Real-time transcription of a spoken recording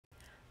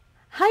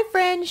Hi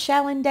friends,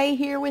 Shalon Day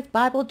here with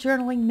Bible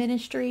Journaling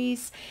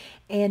Ministries,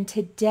 and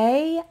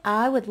today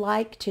I would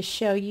like to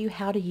show you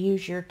how to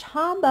use your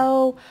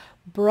Tombow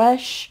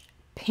brush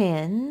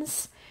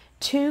pens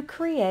to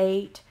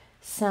create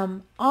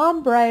some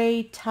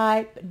ombre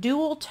type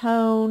dual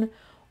tone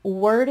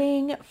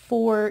wording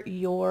for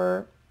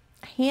your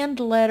hand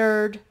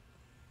lettered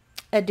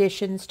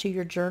additions to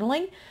your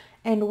journaling.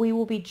 And we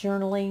will be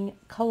journaling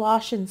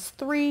Colossians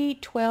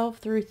 3:12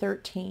 through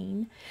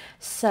 13.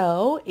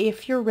 So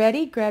if you're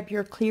ready, grab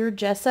your clear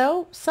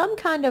gesso, some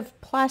kind of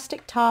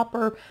plastic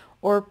topper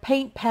or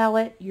paint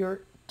palette,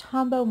 your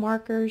Tombow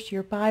markers,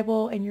 your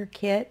Bible, and your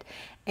kit,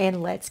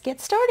 and let's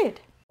get started.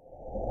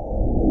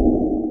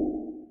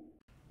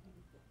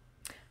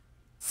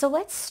 So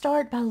let's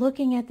start by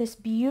looking at this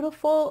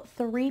beautiful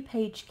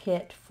 3-page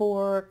kit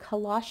for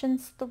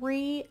Colossians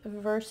 3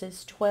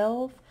 verses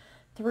 12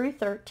 through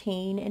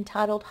 13,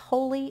 entitled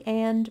Holy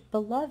and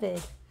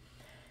Beloved.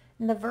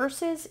 And the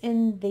verses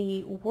in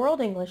the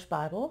World English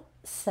Bible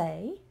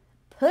say,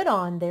 "Put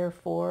on,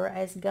 therefore,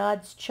 as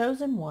God's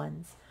chosen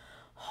ones,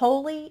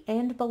 holy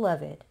and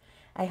beloved,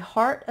 a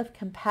heart of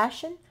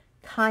compassion,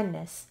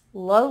 kindness,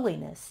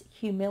 lowliness,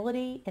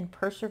 humility, and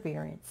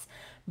perseverance,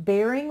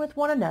 bearing with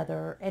one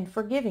another and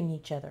forgiving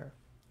each other.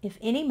 If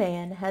any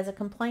man has a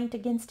complaint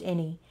against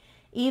any,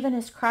 even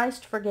as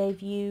Christ forgave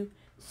you,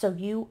 so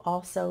you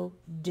also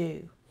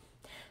do."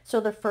 So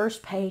the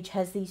first page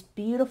has these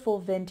beautiful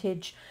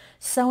vintage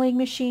sewing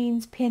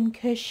machines, pin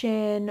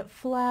cushion,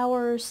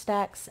 flowers,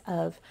 stacks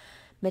of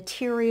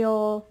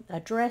material, a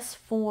dress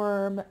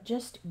form,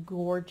 just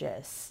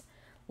gorgeous.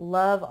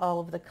 Love all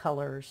of the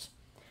colors.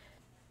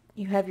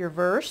 You have your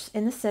verse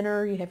in the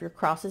center, you have your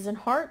crosses and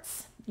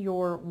hearts,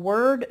 your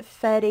word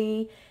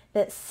fetty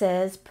that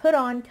says, "Put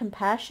on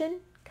compassion,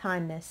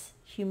 kindness,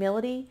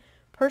 humility,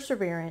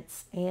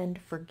 perseverance, and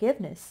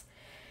forgiveness."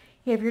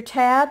 You have your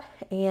tab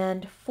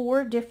and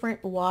 4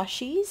 different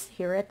washies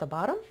here at the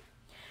bottom.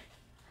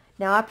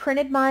 Now I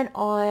printed mine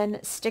on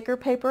sticker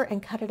paper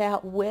and cut it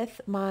out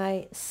with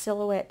my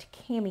Silhouette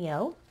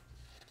Cameo.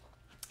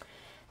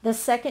 The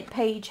second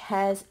page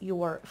has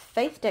your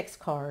Faith Dex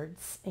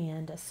cards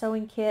and a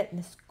sewing kit and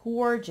this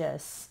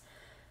gorgeous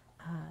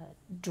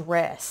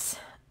dress.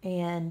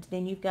 And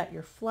then you've got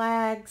your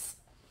flags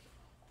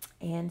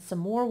and some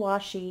more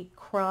washi,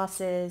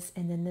 crosses,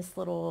 and then this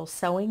little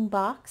sewing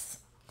box.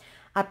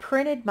 I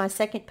printed my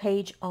second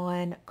page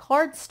on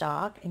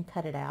cardstock and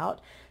cut it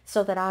out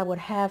so that I would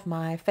have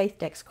my Faith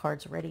Dex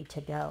cards ready to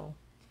go.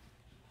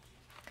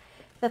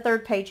 The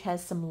third page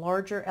has some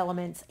larger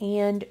elements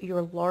and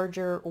your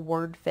larger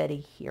word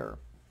fetty here.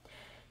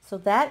 So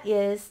that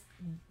is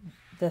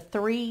the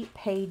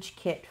 3-page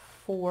kit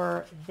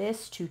for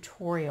this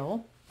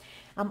tutorial.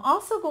 I'm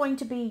also going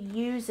to be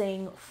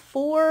using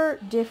 4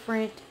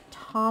 different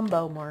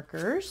Tombow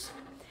markers.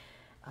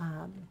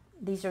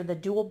 These are the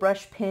dual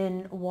brush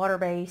pen water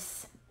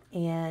base,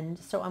 and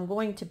so I'm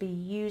going to be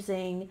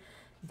using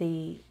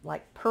the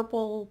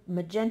purple,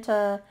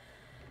 magenta,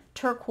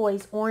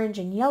 turquoise, orange,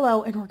 and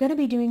yellow, and we're going to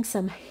be doing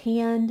some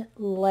hand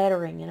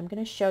lettering, and I'm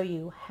going to show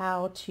you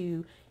how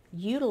to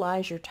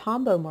utilize your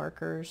Tombow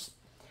markers.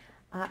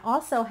 I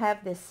also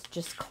have this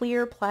just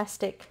clear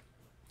plastic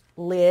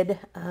lid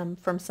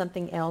from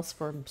something else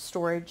for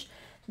storage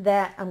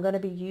that I'm going to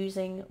be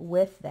using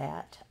with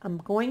that. I'm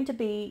going to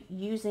be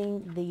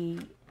using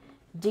the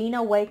Dina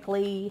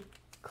Wakley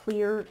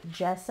clear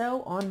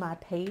gesso on my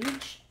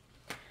page,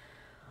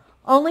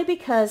 only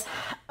because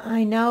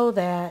I know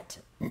that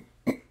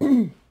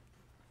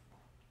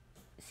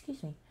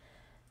excuse me,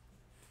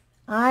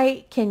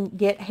 I can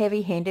get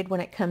heavy-handed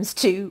when it comes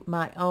to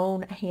my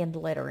own hand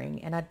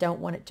lettering, and I don't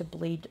want it to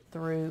bleed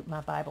through my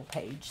Bible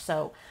page.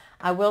 So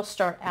I will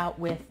start out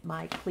with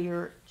my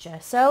clear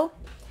gesso.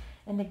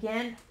 And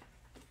again,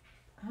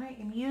 I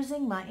am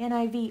using my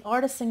NIV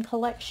Artisan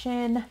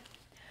Collection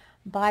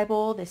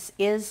Bible. This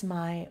is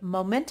my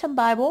Momentum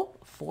Bible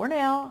for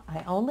now.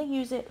 I only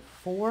use it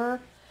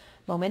for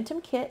Momentum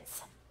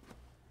kits.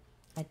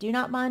 I do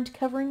not mind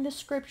covering the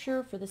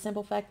scripture for the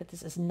simple fact that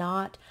this is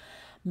not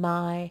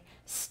my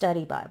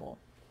study Bible.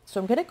 So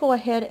I'm going to go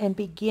ahead and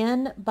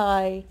begin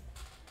by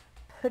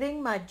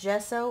putting my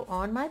gesso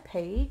on my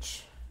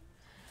page.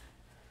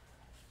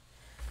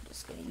 I'm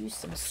just going to use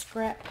some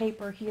scrap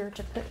paper here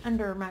to put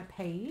under my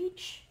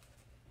page.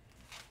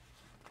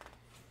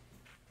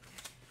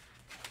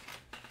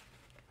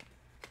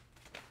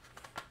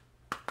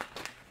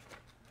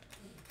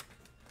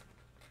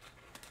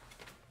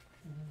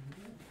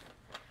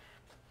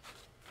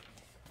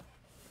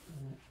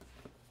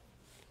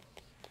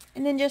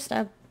 And then just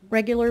a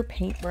regular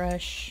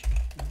paintbrush.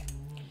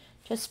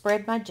 Just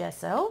spread my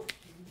gesso.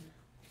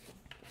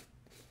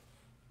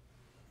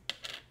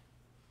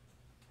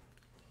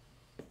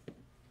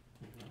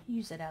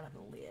 Use it out of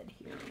the lid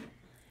here.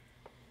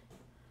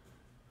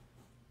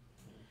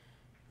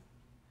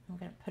 I'm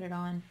going to put it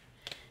on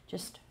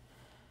just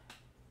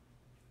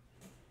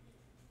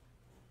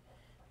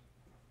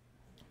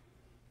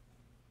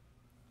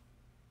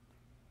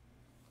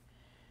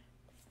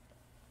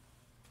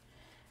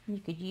You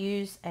could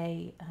use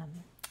a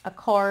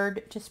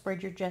card to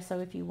spread your gesso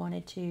if you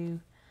wanted to.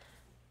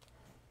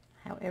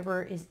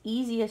 However is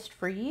easiest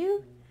for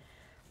you,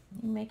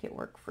 you make it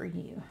work for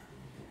you.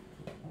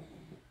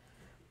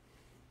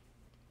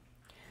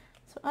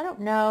 So I don't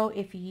know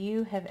if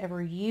you have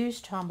ever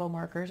used Tombow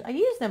markers. I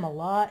use them a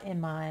lot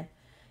in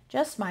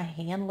just my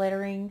hand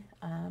lettering.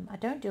 I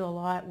don't do a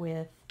lot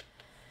with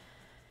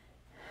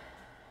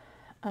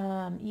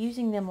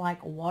using them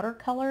like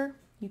watercolor.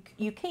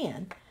 You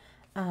can.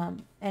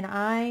 And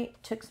I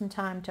took some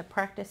time to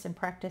practice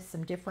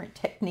some different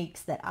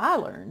techniques that I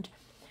learned.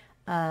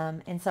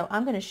 And so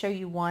I'm going to show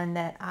you one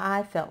that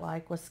I felt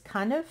like was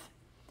kind of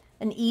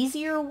an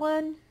easier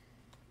one,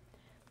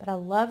 but I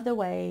love the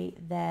way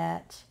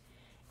that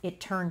it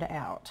turned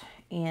out.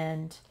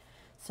 And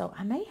so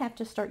I may have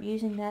to start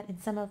using that in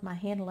some of my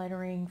hand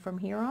lettering from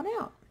here on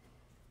out.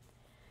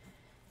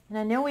 And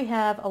I know we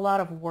have a lot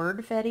of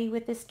word fetty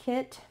with this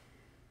kit,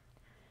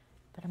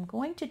 but I'm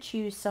going to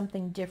choose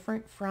something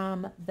different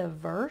from the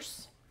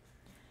verse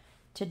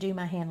to do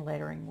my hand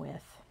lettering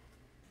with.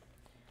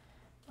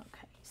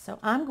 Okay, so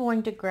I'm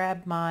going to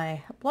grab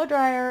my blow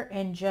dryer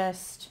and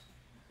just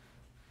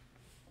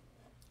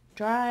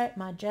dry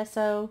my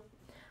gesso.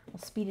 I'll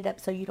speed it up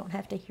so you don't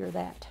have to hear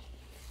that.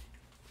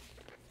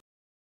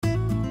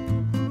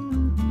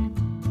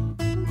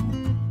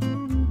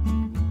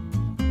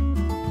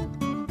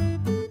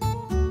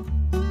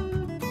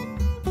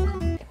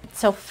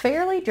 So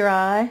fairly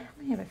dry.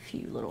 I have a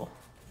few little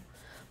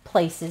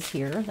places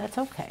here. That's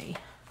okay.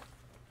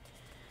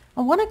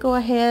 I want to go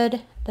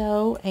ahead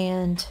though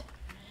and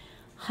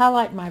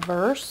highlight my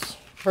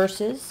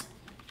verses.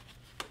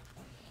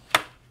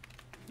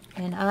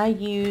 And I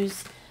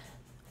use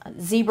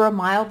Zebra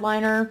mild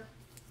liner.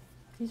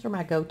 These are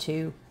my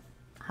go-to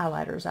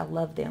highlighters. I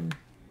love them.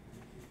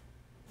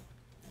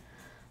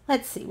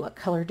 Let's see, what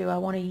color do I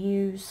want to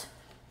use?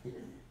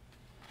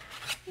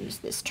 Use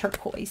this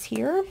turquoise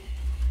here.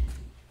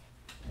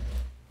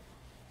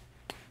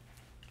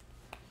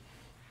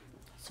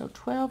 So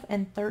 12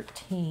 and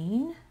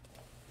 13.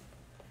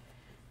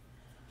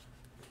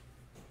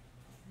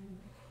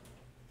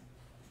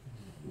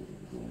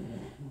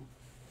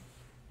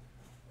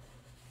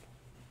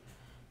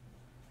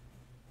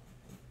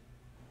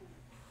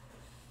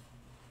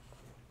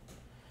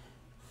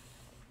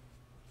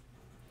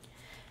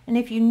 And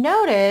if you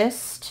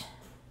noticed,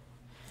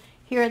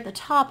 here at the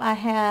top I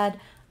had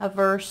a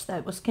verse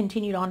that was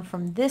continued on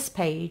from this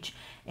page,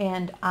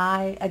 and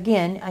I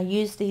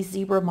used these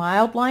Zebra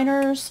mild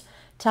liners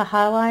to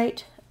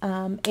highlight,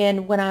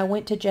 and when I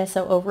went to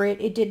gesso over it,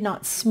 it did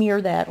not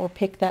smear that or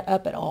pick that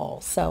up at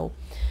all. So,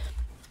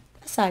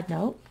 a side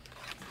note.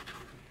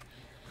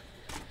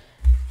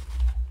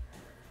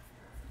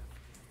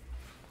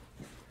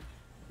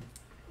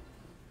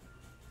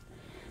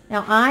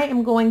 Now I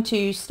am going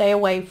to stay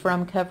away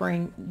from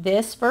covering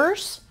this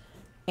verse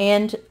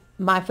and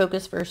my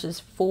focus verses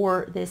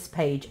for this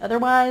page.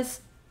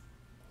 Otherwise,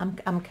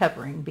 I'm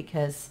covering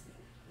because,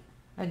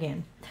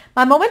 again,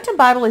 my Momentum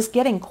Bible is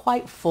getting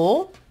quite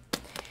full,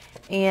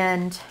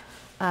 and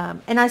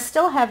I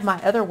still have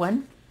my other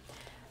one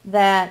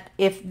that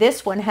if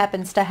this one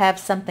happens to have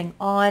something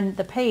on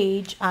the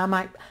page,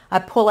 I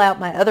pull out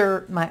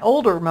my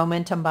older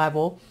Momentum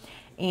Bible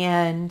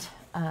and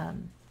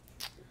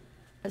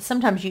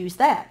sometimes use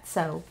that.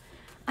 So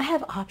I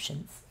have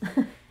options.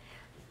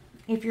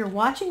 If you're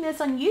watching this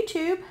on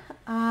YouTube,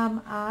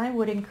 I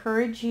would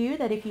encourage you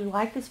that if you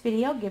like this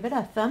video, give it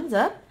a thumbs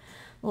up.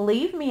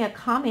 Leave me a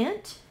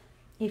comment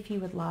if you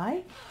would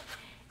like.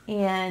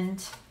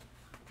 And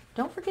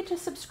don't forget to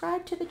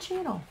subscribe to the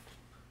channel.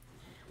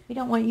 We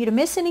don't want you to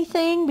miss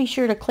anything. Be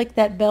sure to click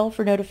that bell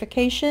for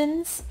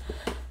notifications.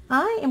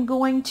 I am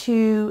going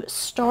to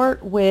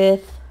start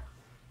with,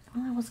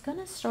 well, I was going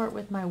to start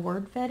with my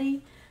word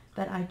fetty,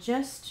 but I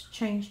just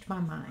changed my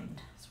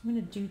mind. So I'm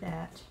going to do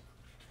that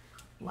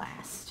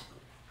last.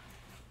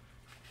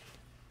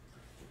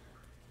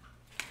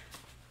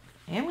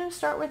 And I'm going to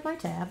start with my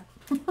tab.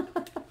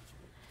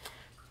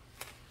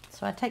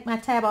 So I take my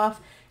tab off,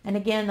 and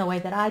again, the way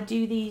that I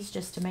do these,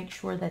 just to make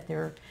sure that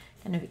they're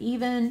kind of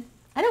even.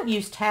 I don't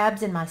use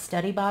tabs in my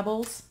study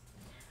Bibles.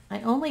 I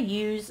only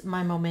use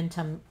my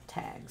Momentum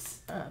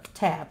tabs.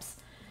 Let's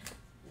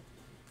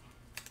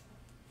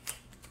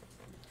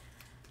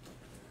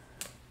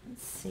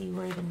see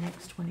where the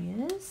next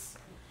one is.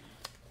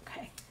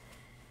 Okay.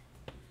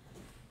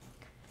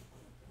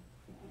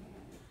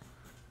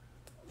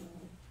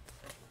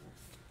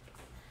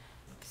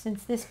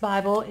 Since this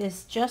Bible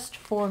is just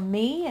for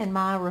me and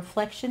my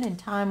reflection and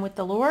time with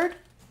the Lord,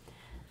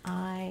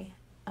 I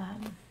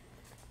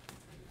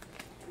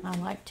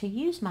like to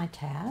use my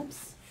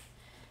tabs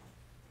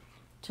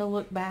to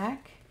look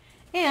back,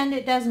 and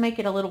it does make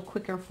it a little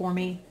quicker for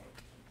me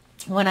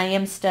when I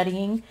am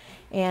studying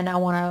and I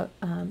want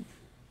to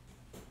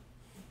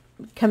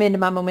come into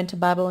my Momentum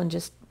Bible and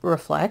just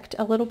reflect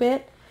a little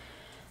bit.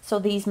 So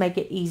these make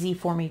it easy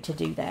for me to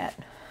do that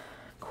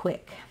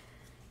quick.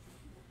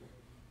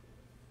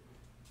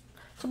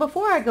 So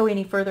before I go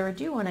any further, I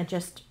do want to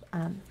just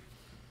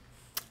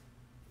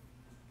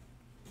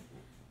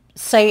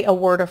say a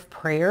word of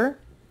prayer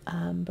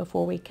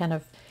before we kind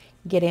of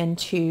get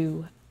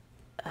into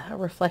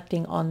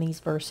reflecting on these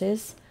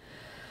verses.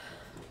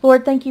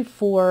 Lord, thank you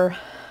for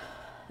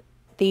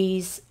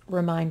these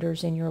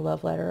reminders in your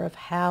love letter of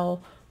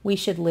how we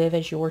should live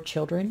as your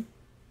children.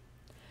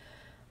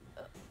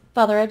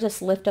 Father, I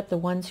just lift up the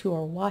ones who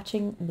are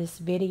watching this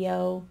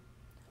video.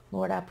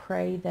 Lord, I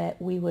pray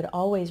that we would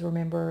always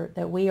remember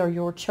that we are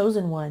your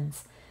chosen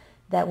ones,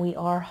 that we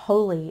are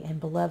holy and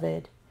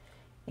beloved,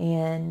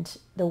 and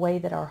the way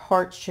that our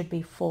hearts should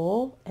be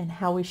full and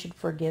how we should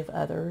forgive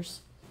others.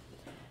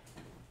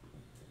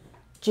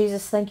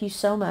 Jesus, thank you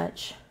so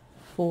much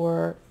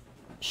for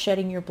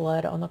shedding your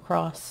blood on the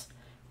cross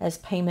as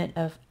payment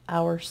of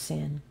our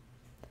sin.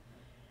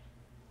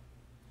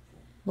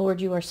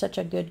 Lord, you are such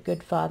a good,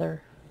 good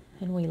Father,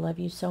 and we love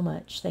you so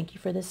much. Thank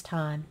you for this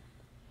time.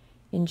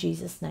 In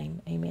Jesus'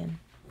 name, amen.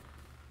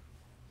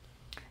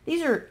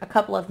 These are a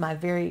couple of my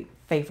very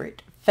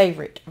favorite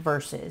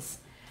verses.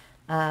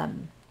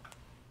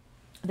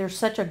 They're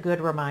such a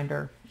good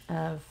reminder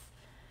of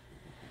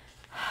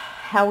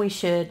how we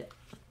should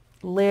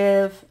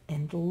live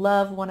and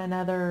love one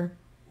another.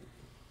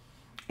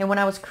 And when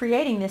I was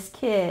creating this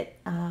kit,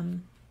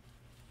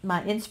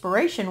 my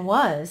inspiration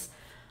was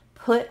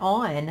put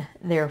on,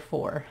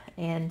 therefore.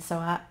 And so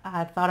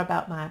I thought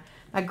about my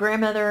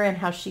grandmother and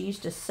how she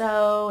used to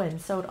sew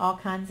and sewed all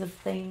kinds of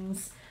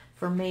things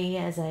for me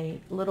as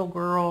a little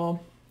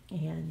girl.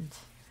 And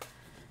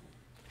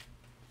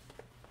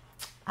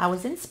I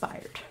was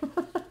inspired.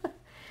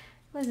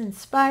 I was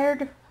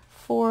inspired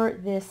for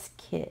this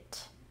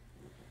kit.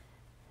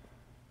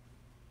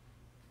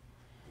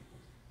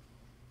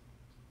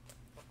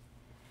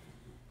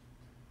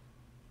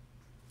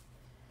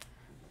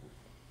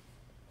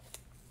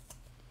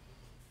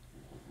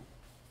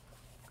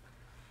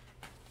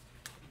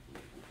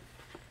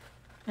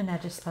 And I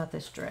just thought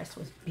this dress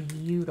was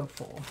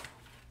beautiful.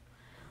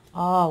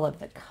 All of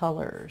the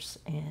colors,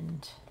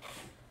 and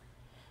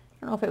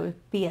I don't know if it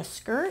would be a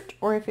skirt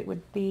or if it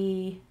would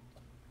be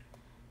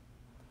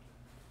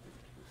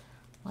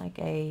like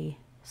a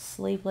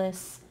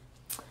sleeveless.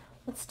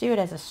 Let's do it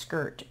as a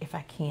skirt if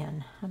I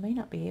can. I may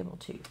not be able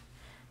to.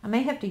 I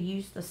may have to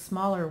use the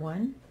smaller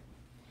one.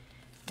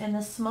 And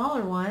the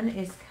smaller one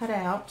is cut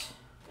out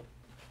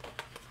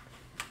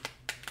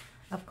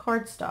of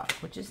cardstock,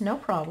 which is no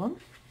problem.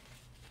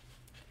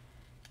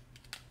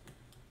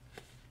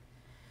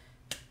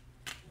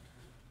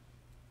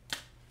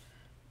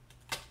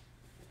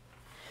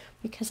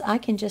 Because I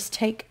can just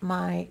take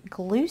my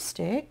glue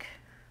stick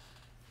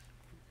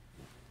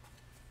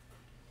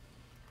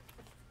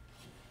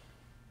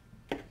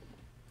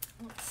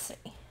let's see.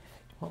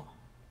 Well,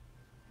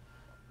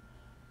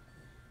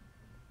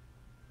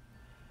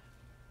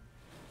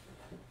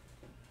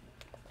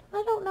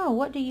 I don't know.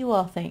 What do you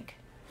all think?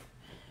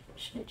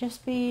 Should it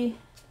just be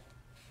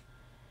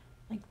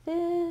like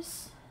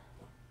this?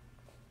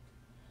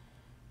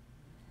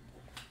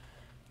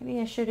 Maybe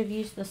I should have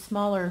used the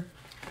smaller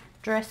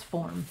dress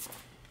form.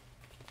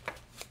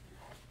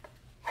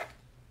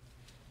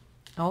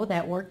 Oh,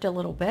 that worked a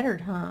little better,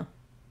 huh?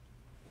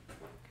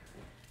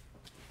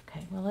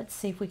 Okay, well, let's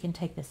see if we can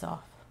take this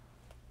off.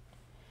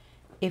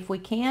 If we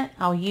can't,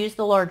 I'll use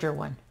the larger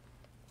one.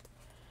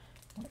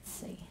 Let's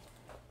see.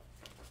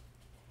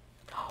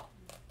 Oh,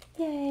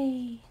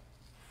 yay!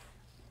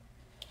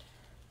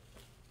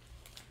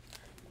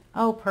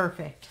 Oh,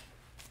 perfect.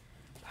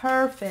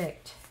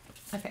 Perfect.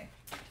 Okay.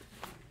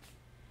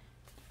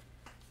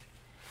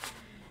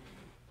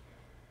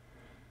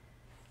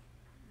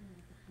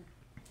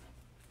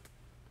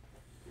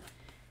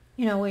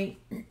 You know, we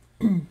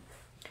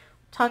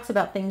talks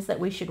about things that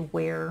we should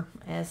wear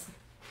as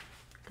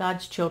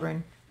God's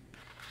children.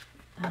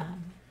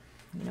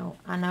 You know,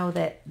 I know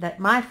that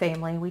my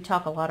family, we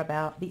talk a lot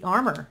about the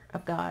armor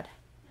of God.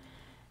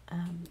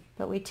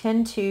 But we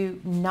tend to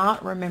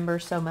not remember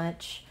so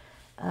much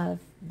of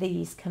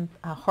these,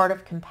 a heart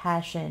of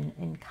compassion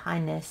and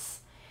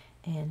kindness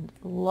and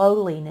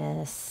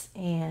lowliness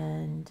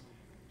and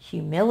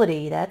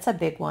humility. That's a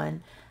big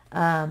one.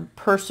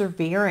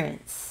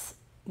 Perseverance.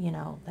 You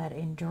know, that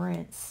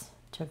endurance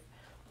to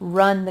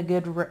run the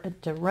good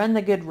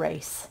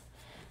race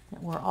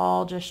that we're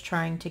all just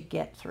trying to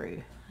get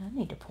through. I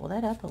need to pull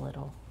that up a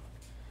little.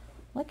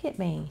 Look at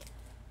me.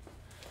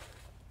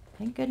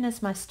 Thank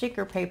goodness my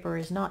sticker paper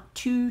is not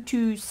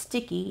too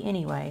sticky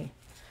anyway.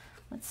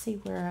 Let's see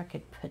where I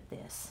could put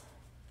this.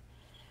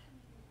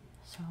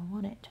 So I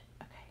want it.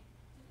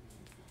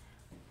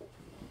 Okay.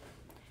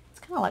 It's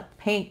kind of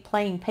like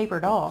playing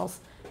paper dolls.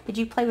 Did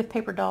you play with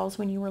paper dolls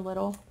when you were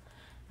little?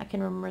 I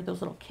can remember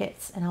those little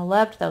kits, and I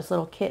loved those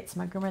little kits.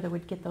 My grandmother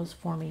would get those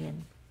for me,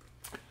 and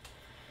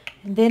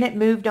then it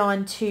moved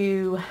on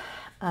to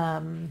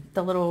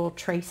the little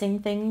tracing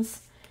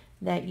things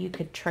that you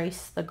could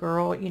trace the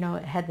girl. You know,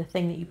 it had the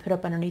thing that you put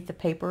up underneath the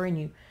paper, and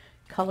you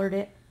colored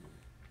it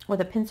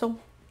with a pencil,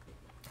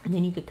 and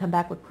then you could come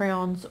back with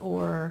crayons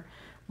or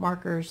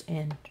markers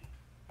and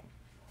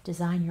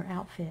design your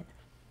outfit.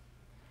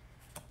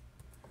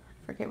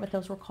 I forget what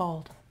those were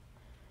called.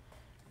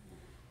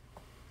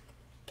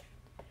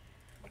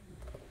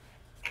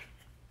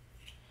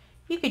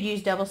 could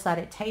use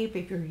double-sided tape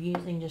if you're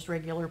using just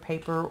regular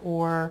paper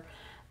or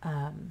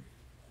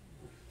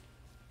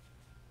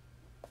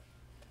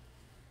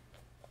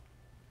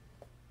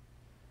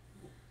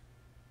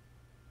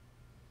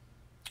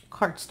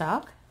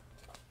cardstock.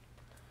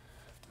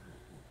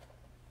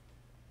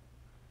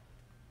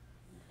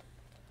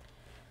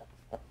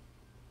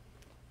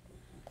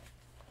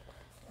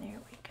 There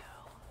we go.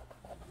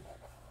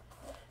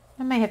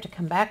 I may have to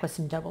come back with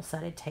some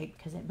double-sided tape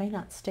because it may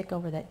not stick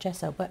over that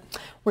gesso, but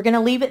we're going to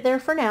leave it there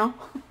for now.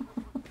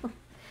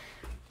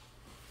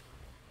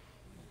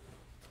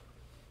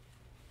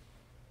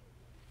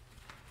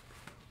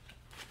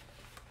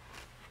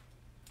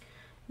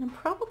 I'm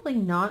probably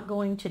not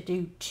going to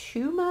do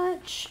too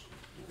much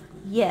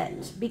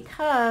yet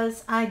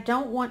because I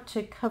don't want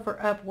to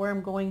cover up where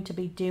I'm going to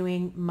be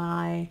doing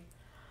my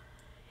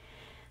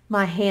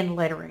hand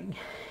lettering.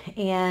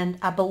 And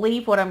I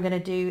believe what I'm going to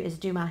do is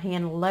do my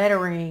hand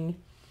lettering.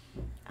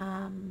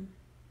 I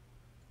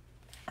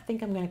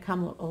think I'm going to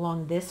come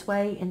along this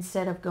way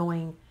instead of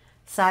going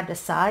side to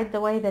side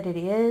the way that it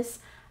is.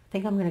 I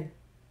think I'm going to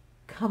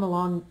come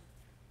along,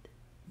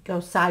 go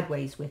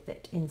sideways with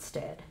it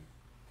instead.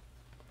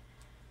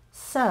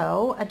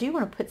 So I do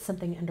want to put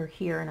something under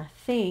here, and I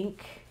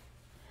think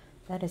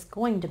that is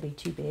going to be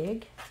too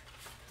big.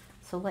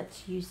 So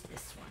let's use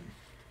this one.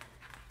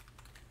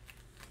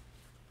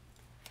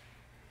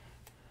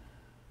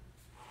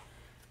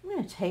 I'm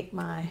going to take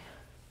my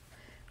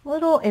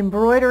little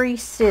embroidery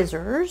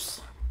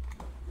scissors,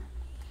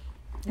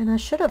 and I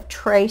should have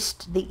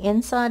traced the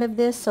inside of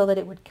this so that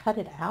it would cut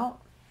it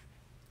out,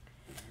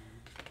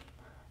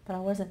 but I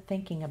wasn't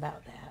thinking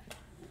about that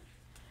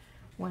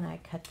when I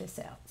cut this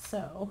out.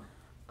 So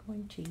I'm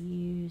going to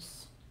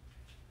use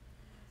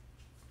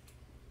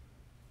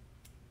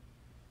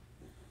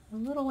a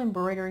little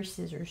embroidery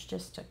scissors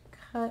just to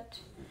cut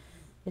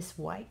this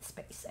white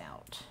space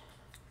out.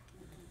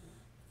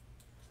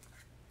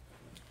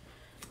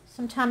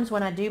 Sometimes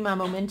when I do my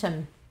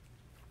momentum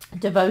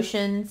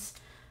devotions,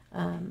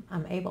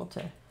 I'm able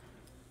to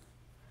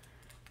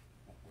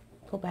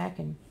pull back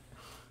and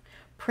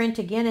print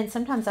again, and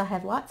sometimes I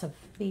have lots of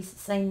these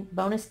same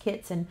bonus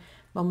kits and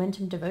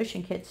momentum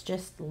devotion kits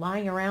just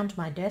lying around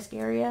my desk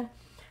area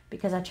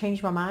because I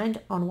changed my mind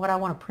on what I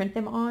want to print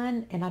them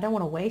on, and I don't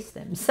want to waste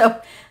them.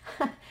 So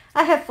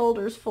I have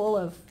folders full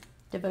of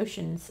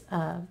devotions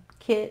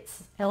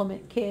kits,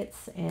 element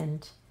kits,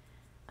 and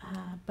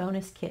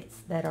bonus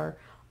kits that are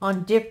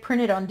on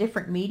printed on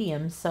different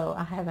mediums, so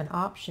I have an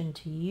option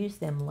to use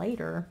them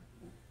later.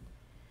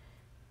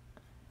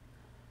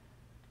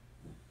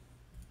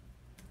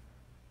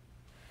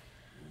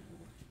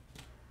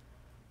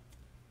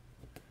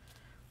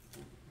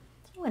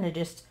 So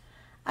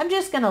I'm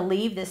just going to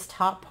leave this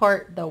top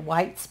part, the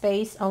white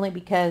space, only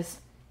because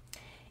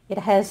it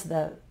has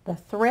the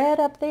thread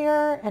up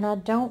there, and I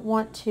don't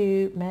want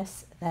to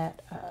mess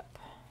that up.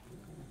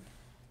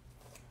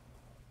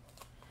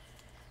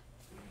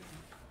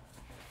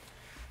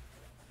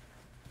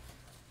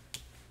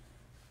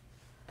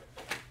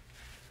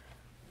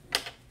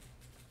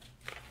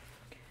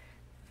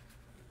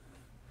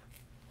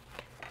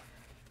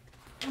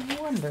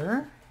 I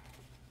wonder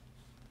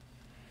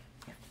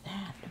if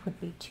that would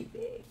be too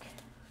big.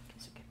 I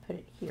guess I could put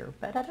it here,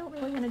 but I don't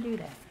really want to do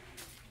that.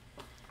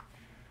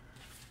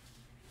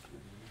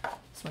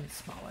 This one's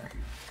smaller.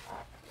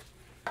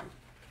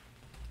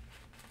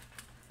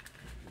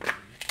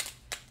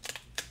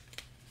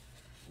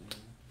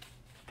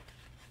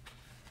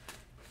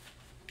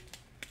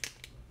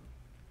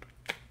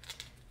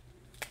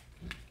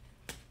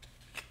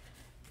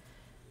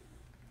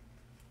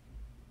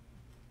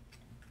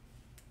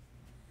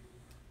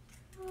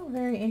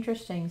 Very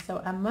interesting.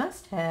 So I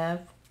must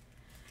have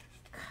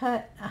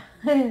cut,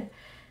 I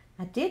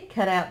did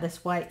cut out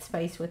this white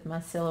space with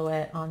my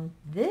silhouette on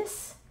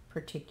this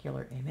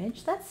particular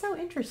image. That's so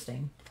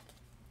interesting.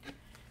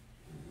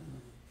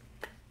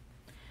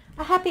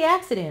 A happy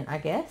accident, I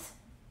guess.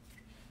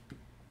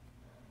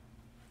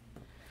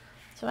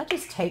 So I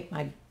just take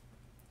my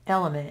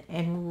element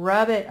and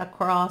rub it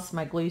across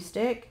my glue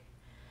stick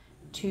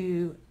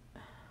to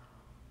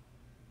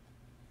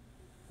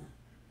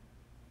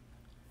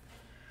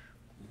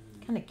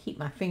kind of keep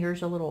my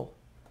fingers a little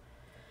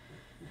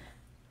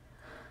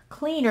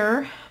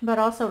cleaner, but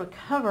also to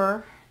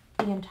cover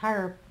the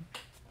entire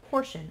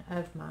portion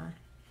of my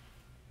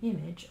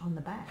image on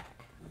the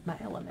back, my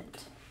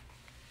element.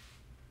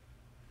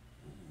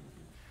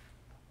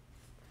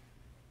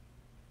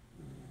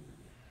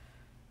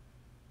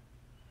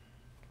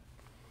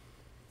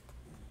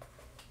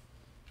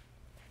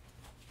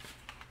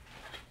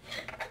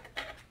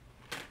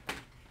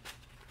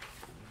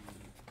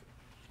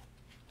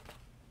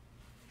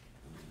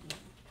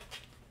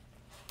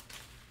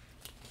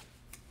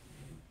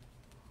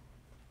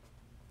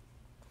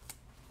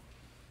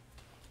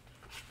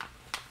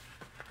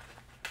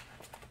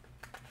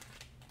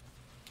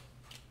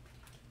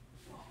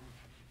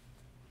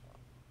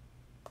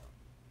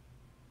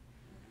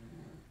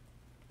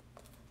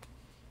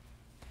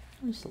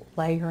 I'm just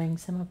layering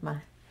some of my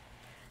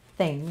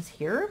things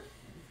here.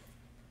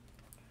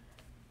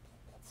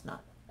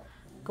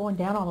 going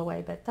down all the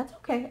way, but that's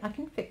okay. I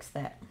can fix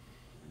that.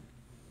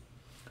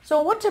 So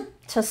I want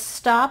to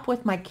stop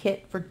with my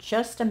kit for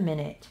just a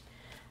minute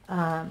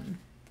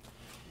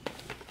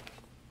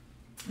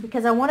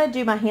because I want to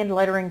do my hand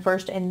lettering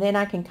first, and then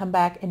I can come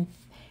back and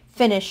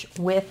finish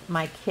with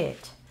my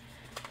kit.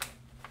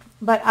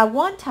 But I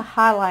want to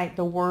highlight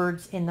the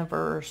words in the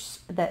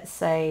verse that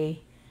say,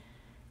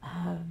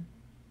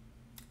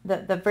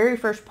 the very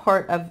first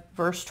part of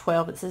verse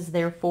 12, it says,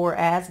 therefore,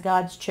 as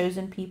God's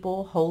chosen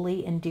people,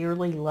 holy and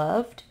dearly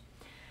loved.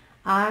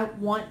 I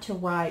want to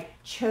write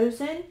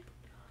chosen,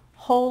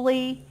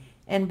 holy,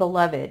 and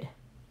beloved.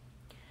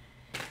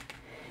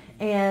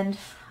 And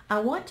I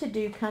want to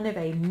do kind of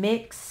a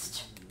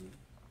mixed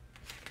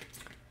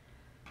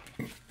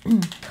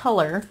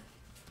color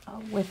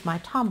with my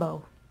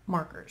Tombow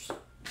markers.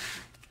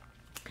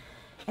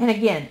 And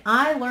again,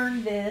 I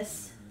learned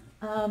this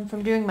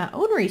from doing my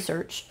own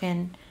research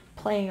and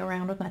playing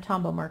around with my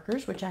Tombow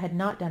markers, which I had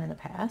not done in the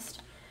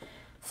past.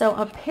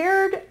 So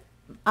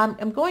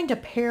I'm going to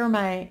pair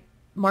my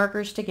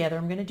markers together.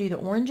 I'm going to do the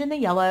orange and the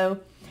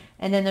yellow,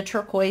 and then the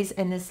turquoise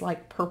and this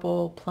like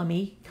purple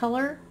plummy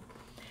color.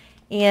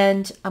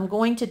 And I'm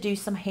going to do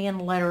some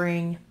hand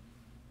lettering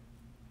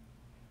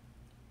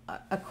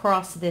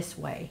across this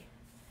way.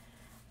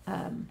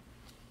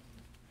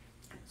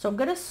 So I'm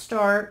going to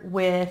start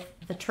with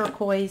the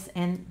turquoise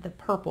and the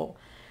purple.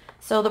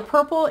 So the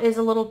purple is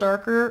a little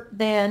darker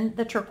than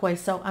the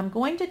turquoise. So I'm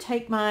going to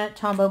take my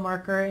Tombow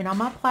marker, and on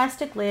my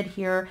plastic lid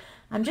here,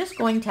 I'm just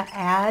going to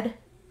add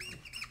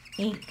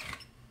ink.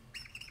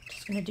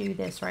 Just going to do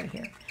this right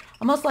here.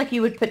 Almost like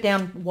you would put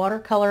down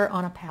watercolor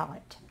on a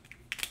palette.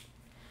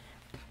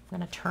 I'm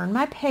going to turn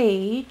my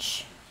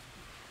page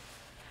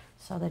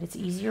so that it's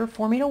easier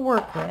for me to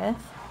work with.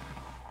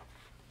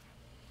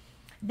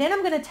 Then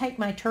I'm going to take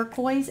my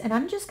turquoise, and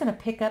I'm just going to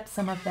pick up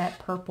some of that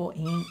purple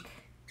ink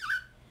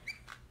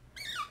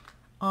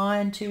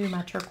onto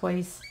my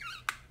turquoise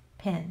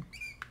pen.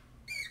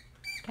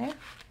 Okay.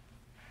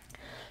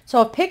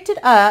 So I picked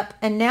it up,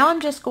 and now I'm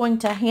just going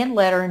to hand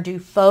letter and do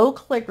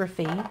faux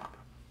calligraphy,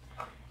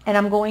 and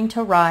I'm going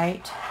to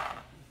write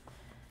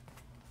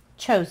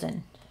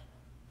chosen.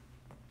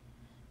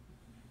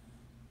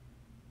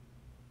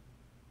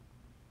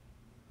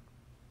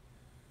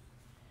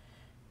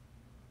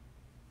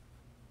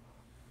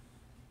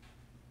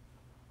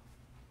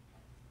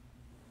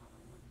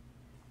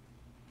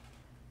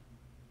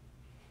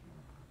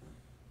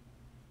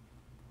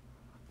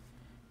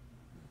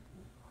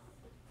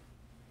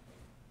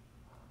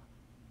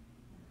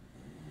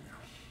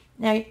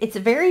 Now, it's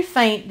very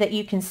faint that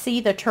you can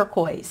see the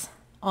turquoise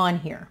on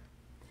here.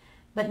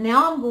 But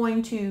now I'm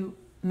going to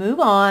move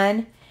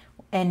on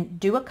and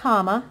do a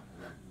comma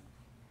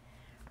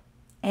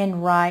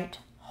and write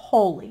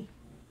holy.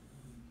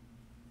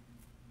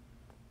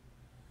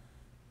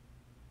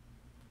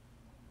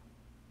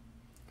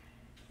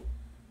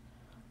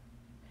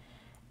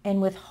 And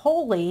with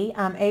holy,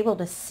 I'm able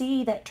to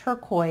see that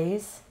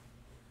turquoise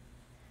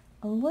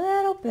a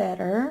little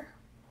better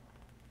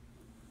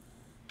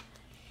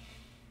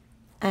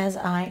as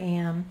I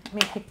am. Let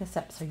me pick this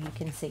up so you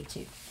can see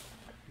too.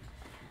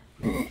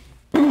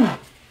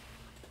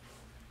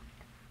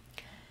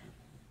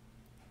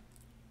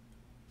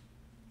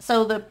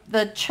 So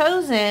the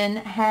chosen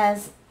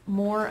has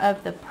more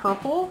of the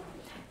purple,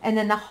 and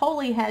then the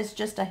holy has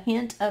just a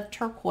hint of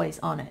turquoise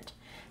on it.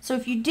 So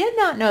if you did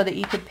not know that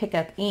you could pick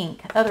up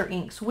ink, other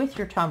inks with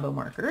your Tombow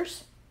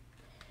markers,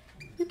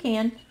 you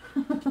can.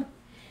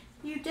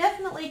 You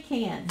definitely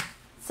can.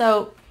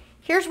 So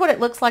here's what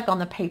it looks like on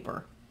the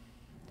paper.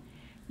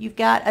 You've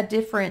got a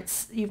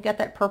difference. You've got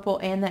that purple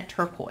and that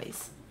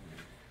turquoise.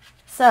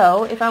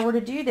 So if I were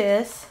to do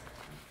this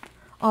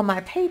on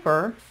my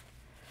paper,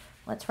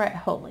 let's write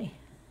holy.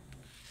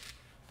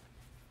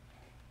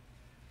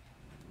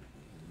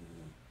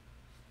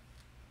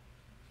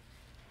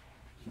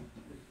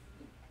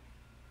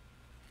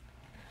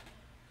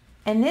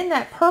 And then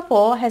that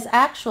purple has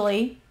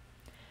actually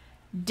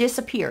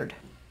disappeared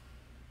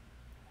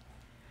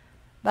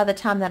by the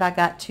time that I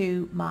got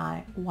to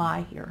my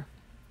Y here.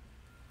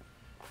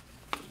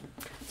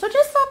 So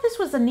just thought this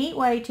was a neat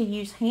way to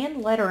use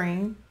hand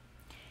lettering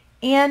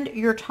and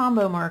your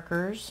Tombow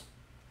markers.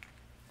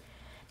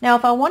 Now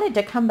if I wanted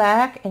to come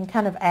back and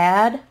kind of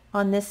add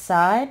on this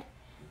side,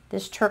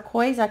 this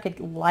turquoise, I could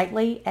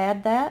lightly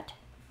add that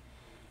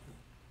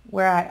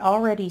where I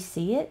already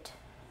see it.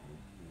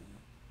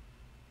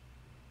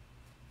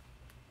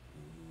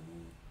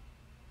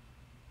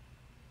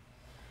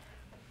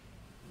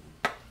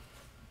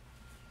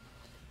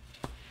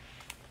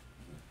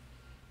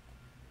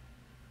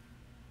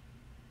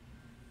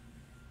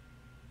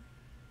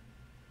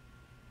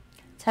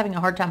 It's having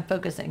a hard time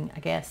focusing, I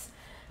guess.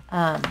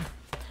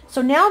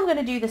 So now I'm going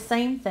to do the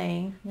same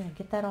thing. I'm going to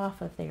get that off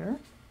of there,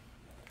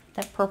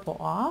 that purple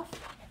off.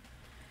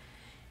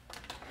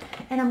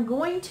 And I'm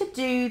going to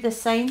do the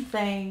same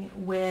thing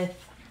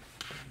with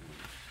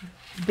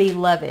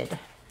beloved.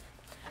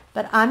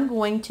 But I'm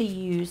going to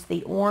use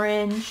the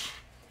orange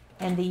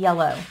and the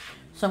yellow.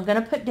 So I'm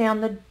going to put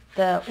down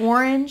the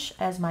orange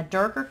as my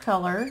darker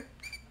color,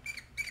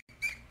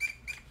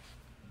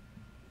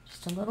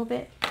 just a little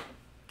bit.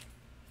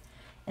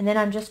 And then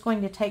I'm just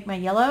going to take my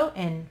yellow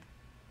and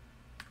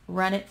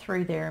run it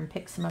through there and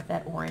pick some of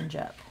that orange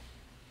up.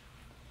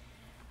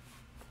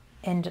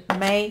 And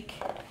make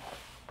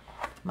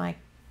my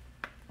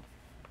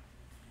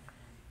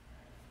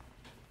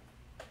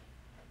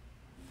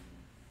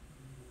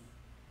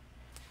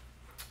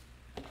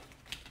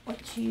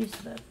let's use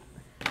the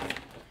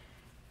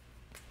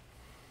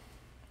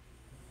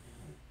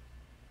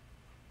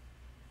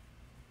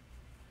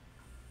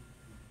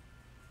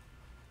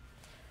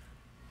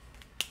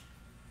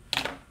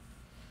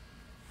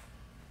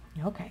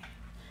okay.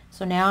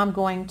 So now I'm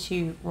going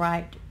to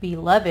write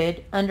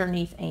beloved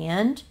underneath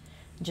and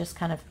just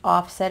kind of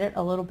offset it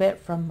a little bit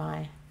from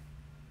my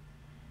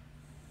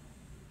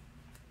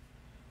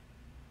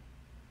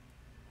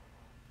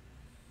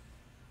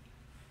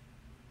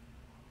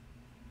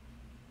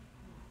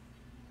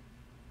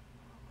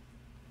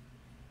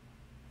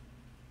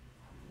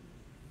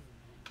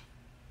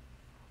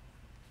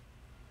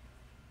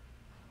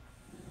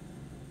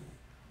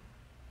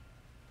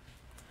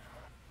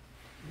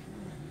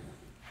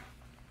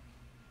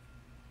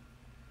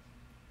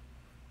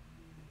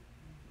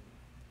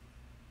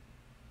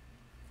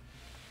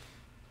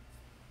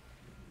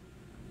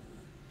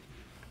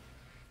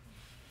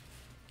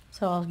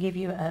so I'll give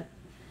you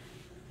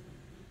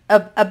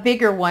a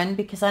bigger one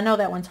because I know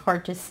that one's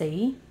hard to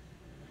see.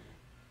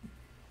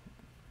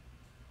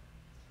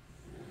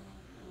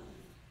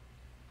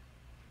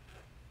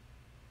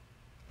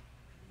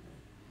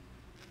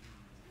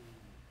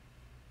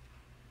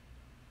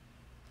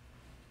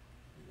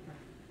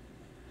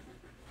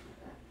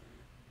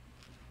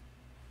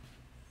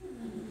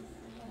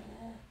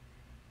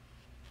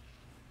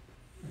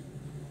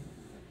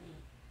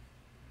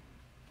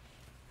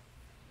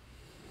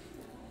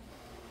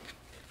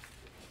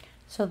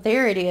 So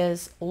there it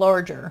is,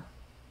 larger.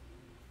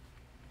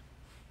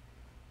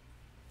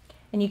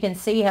 And you can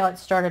see how it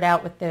started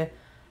out with the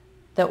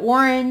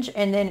orange,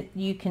 and then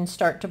you can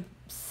start to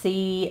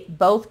see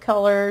both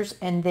colors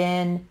and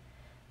then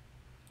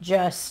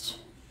just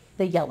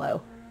the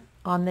yellow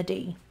on the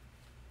D.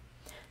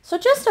 So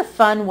just a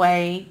fun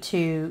way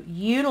to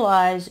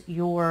utilize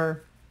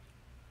your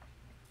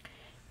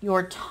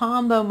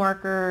Tombow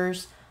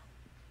markers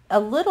a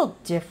little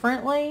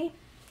differently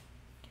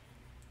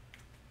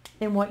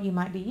than what you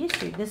might be used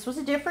to. This was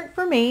different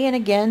for me, and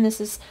again, this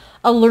is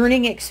a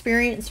learning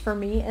experience for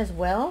me as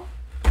well.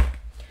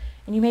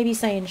 And you may be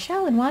saying,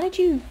 Shalon, why did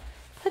you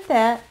put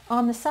that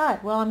on the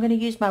side? Well, I'm going to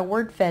use my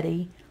word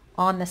fetty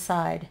on the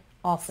side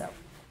also.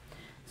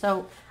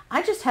 So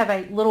I just have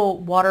a little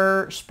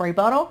water spray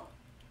bottle,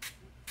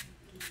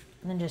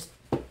 and then just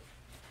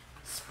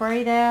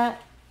spray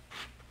that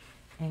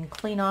and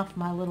clean off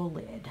my little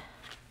lid.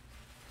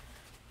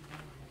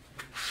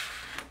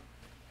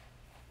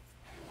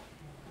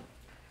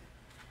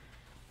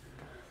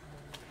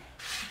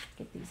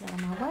 Get these out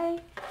of my way.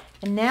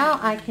 And now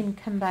I can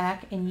come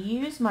back and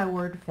use my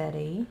word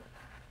fetty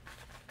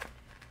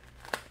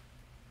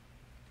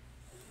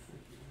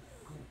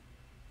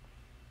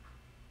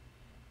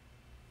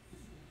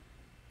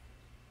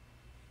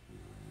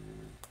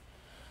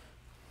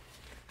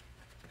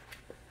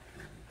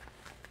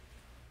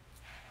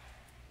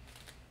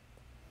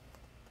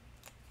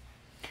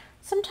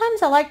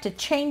Sometimes I like to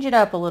change it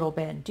up a little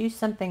bit and do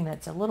something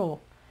that's a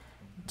little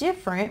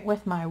different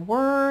with my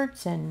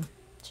words, and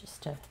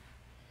just to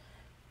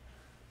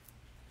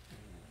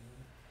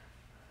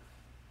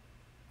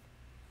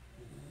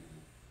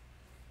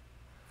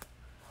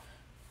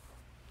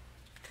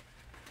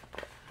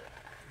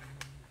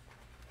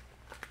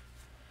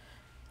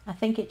I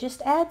think it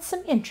just adds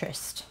some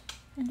interest,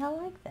 and I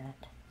like that.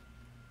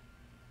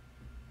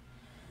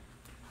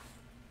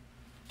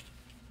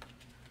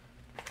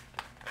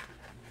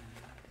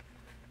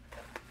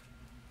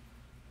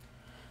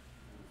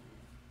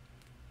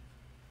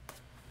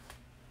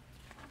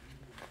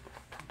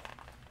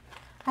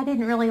 I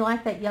didn't really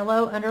like that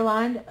yellow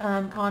underlined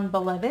on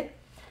beloved,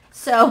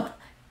 so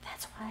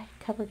that's why I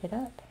covered it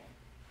up.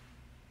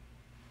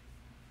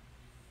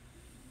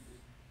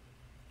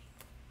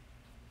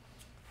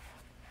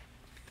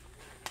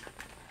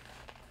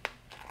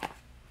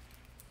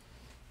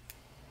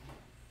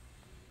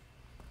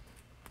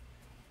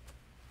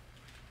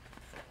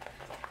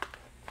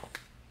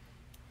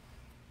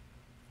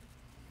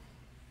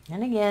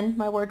 And again,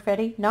 my word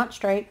fetty, not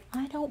straight.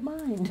 I don't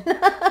mind.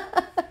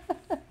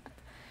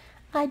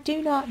 I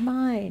do not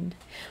mind.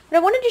 But I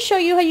wanted to show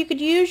you how you could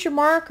use your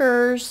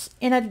markers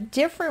in a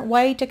different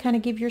way to kind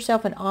of give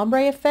yourself an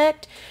ombre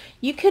effect.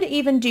 You could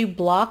even do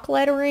block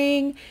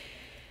lettering,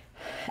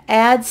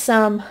 add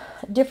some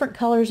different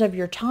colors of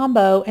your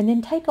Tombow, and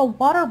then take a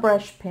water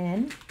brush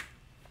pen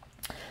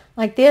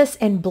like this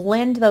and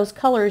blend those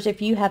colors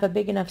if you have a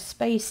big enough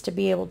space to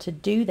be able to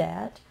do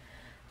that.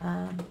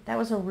 That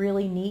was a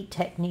really neat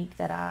technique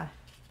that I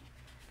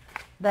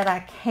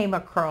came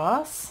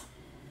across.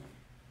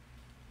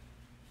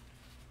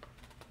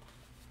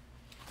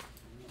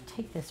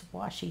 Take this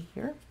washi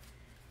here.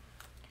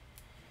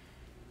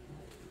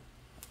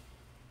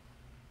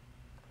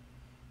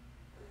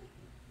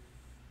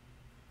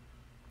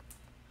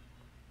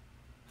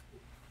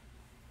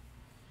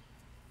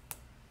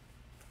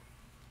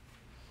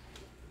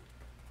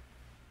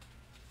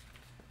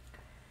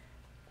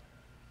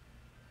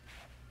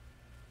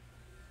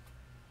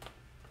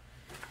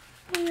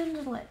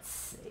 let's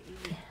see.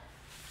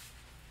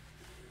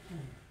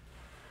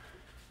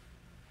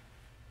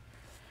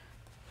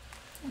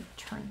 Let me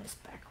turn this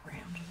back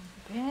around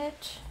a little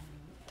bit.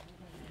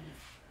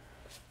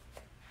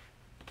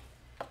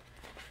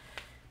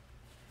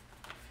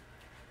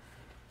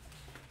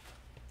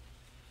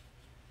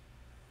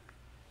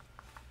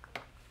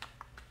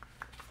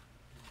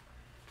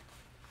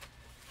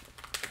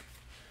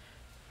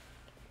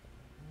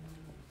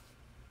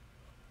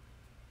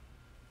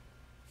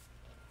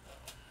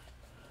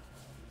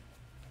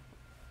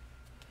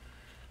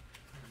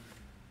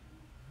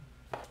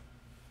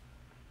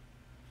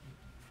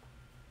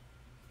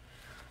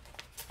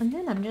 And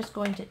then I'm just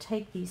going to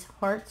take these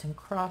hearts and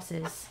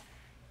crosses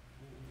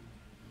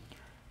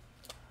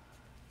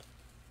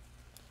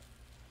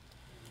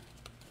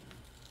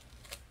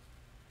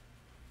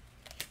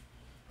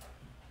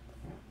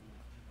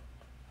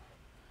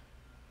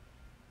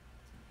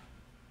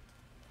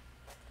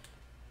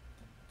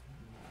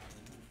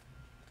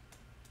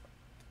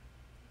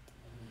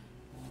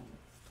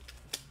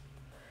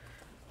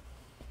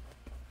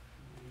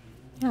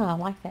Oh, I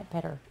like that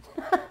better.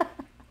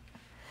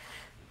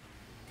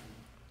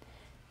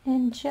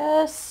 And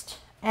just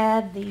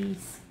add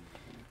these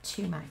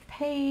to my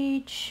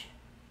page.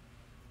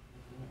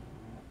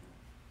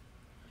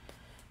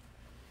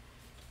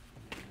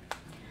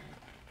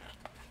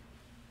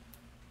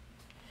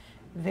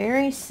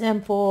 Very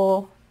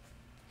simple,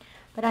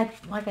 but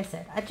like I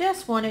said, I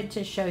just wanted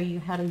to show you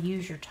how to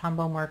use your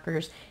Tombow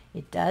markers.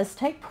 It does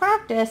take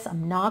practice,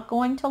 I'm not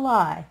going to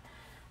lie.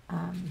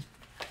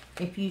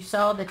 If you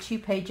saw the 2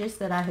 pages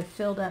that I have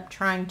filled up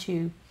trying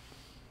to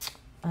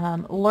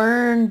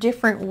learn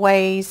different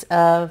ways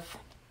of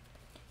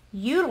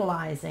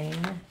utilizing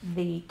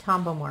the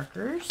Tombow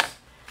markers,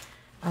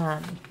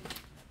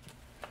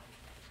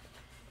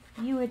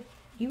 you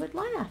would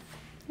laugh.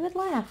 You would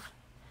laugh.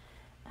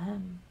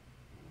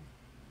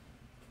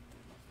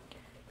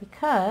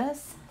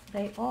 Because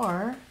they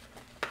are,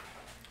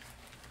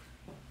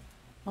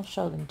 I'll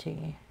show them to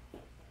you.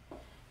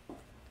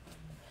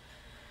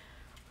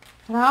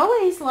 And I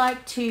always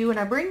like to, when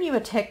I bring you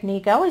a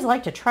technique, I always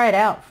like to try it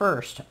out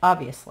first,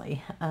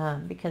 obviously,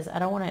 because I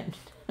don't want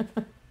to,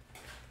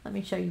 let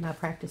me show you my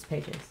practice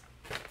pages.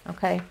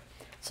 Okay,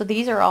 so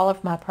these are all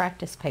of my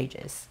practice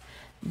pages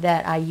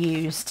that I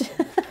used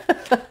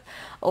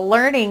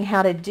learning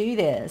how to do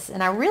this.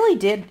 And I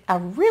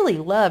really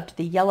loved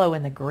the yellow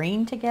and the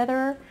green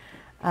together,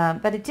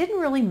 but it didn't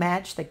really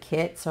match the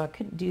kit, so I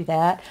couldn't do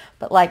that.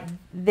 But like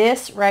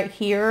this right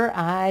here,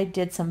 I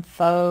did some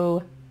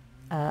faux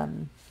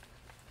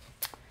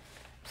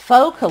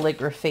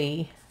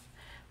calligraphy,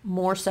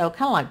 more so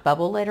kind of like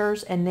bubble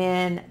letters, and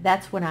then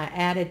that's when I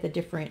added the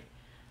different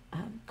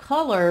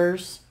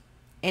colors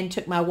and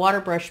took my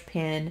water brush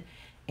pen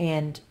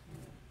and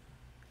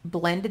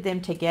blended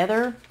them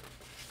together,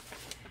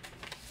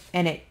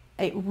 and it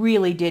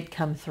really did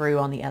come through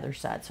on the other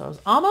side. So I was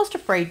almost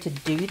afraid to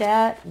do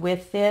that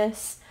with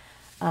this,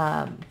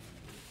 and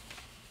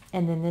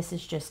then this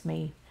is just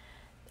me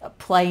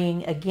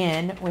playing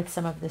again with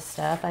some of this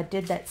stuff. I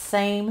did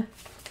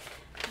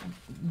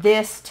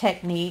this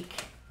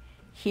technique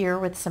here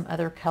with some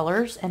other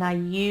colors, and I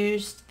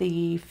used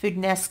the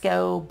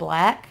Fudnesco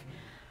black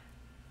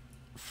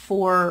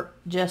for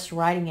just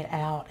writing it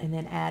out, and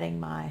then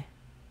adding on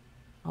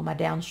my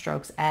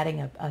downstrokes, adding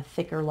a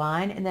thicker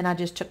line. And then I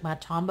just took my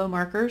Tombow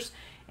markers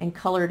and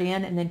colored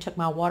in, and then took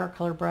my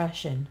watercolor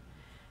brush and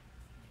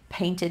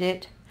painted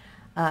it,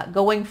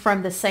 going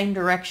from the same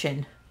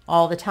direction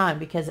all the time,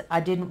 because I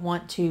didn't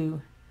want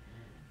to,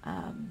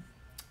 kind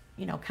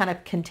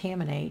of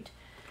contaminate.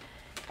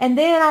 And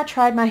then I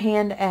tried my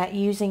hand at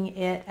using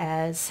it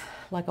as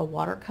like a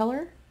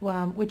watercolor,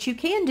 which you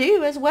can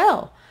do as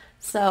well.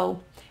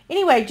 So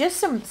anyway, just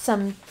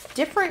some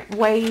different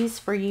ways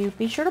for you.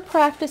 Be sure to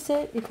practice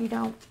it if you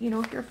don't,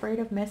 if you're afraid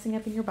of messing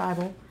up in your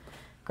Bible.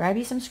 Grab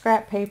you some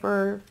scrap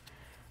paper,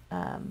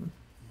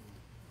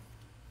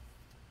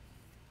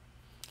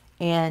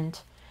 and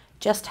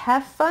just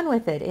have fun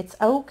with it. It's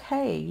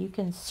okay. You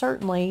can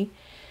certainly...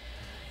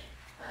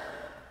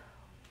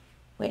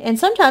 And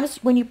sometimes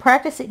when you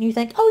practice it and you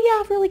think, oh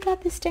yeah, I've really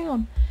got this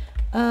down,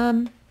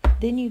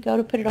 then you go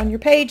to put it on your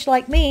page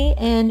like me,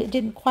 and it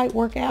didn't quite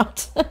work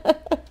out.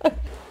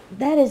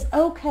 That is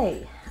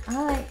okay.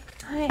 I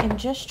am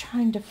just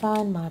trying to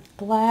find my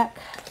black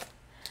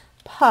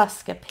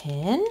Posca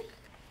pen.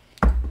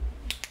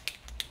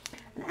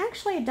 And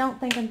actually, I don't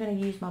think I'm going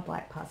to use my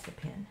black Posca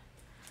pen.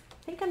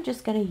 I think I'm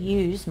just going to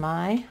use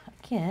my,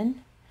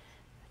 again,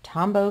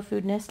 Tombow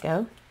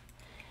Fudnesco.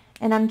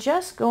 And I'm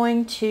just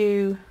going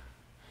to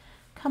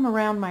come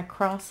around my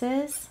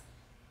crosses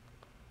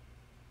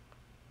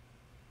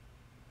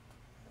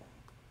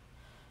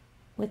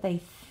with a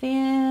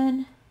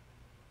thin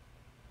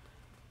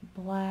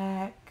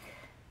black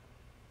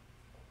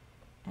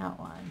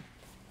outline.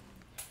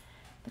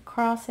 The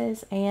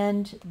crosses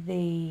and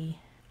the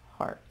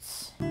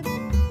hearts.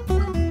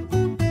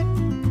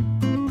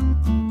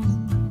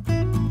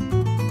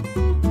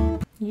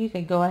 You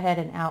could go ahead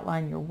and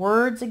outline your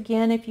words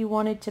again if you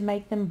wanted to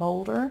make them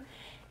bolder.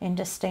 and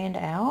to stand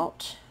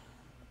out.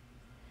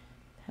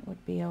 That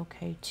would be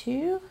okay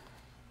too.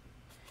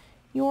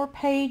 Your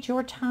page,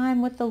 your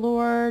time with the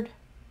Lord.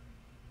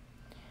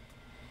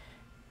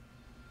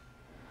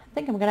 I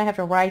think I'm going to have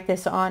to write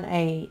this on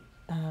a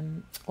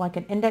like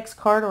an index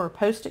card or a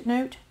post-it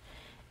note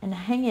and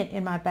hang it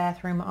in my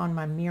bathroom on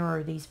my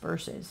mirror, these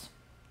verses.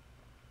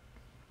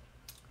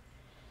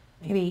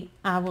 Maybe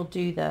I will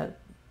do the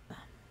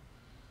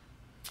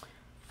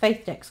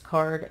Faith Dex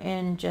card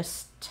and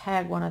just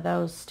tag one of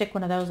those, stick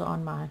one of those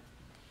on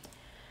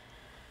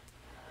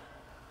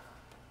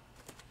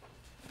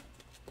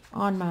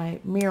my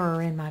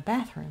mirror in my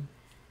bathroom.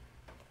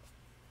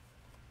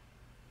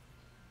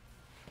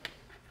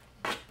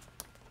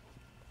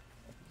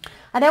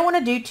 I don't want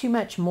to do too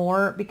much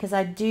more because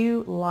I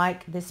do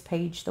like this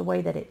page the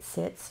way that it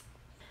sits.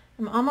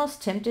 I'm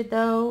almost tempted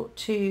though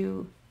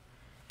to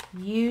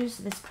use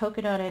this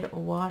polka dotted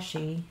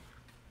washi.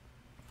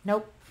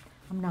 Nope,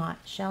 I'm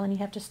not. Shalon, you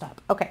have to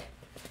stop. Okay.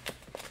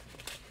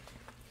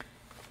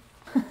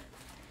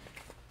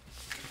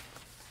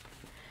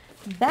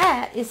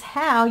 That is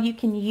how you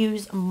can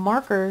use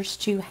markers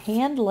to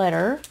hand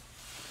letter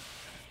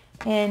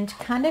and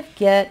kind of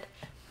get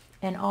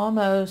an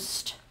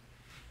almost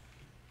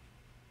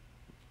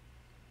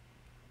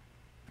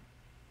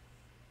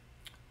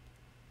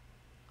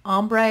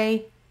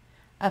ombre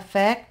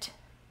effect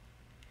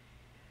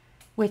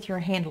with your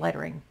hand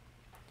lettering.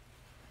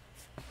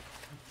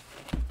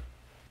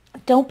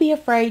 Don't be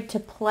afraid to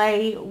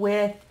play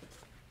with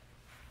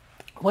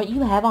what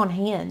you have on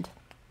hand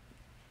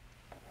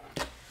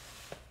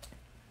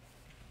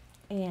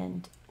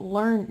and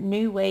learn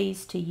new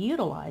ways to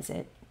utilize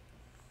it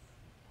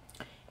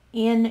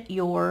in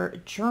your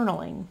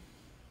journaling.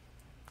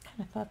 I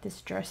kind of thought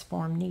this dress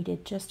form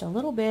needed just a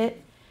little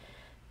bit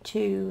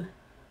to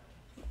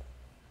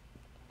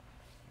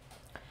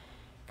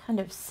kind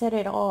of set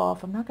it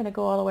off. I'm not going to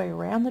go all the way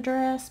around the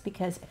dress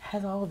because it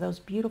has all of those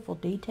beautiful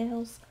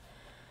details,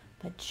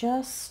 but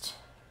just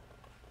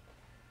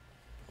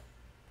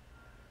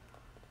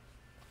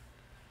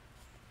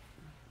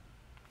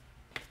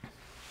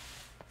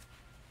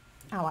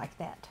I like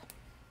that.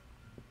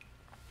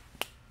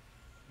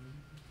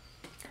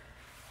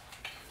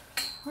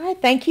 All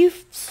right, thank you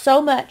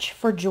so much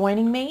for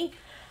joining me.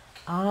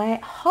 I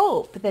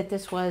hope that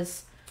this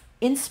was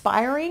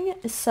inspiring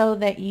so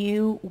that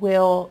you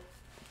will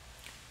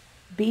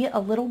be a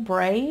little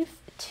brave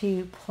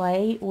to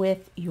play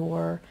with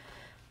your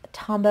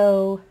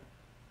Tombow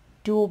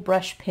dual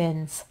brush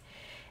pens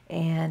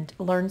and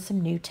learn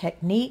some new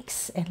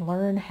techniques and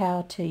learn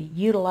how to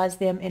utilize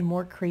them in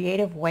more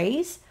creative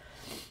ways.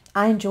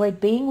 I enjoyed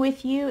being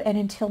with you, and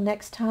until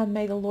next time,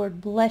 may the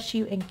Lord bless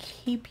you and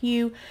keep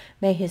you.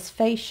 May his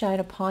face shine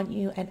upon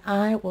you, and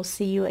I will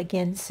see you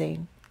again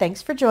soon.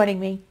 Thanks for joining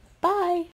me.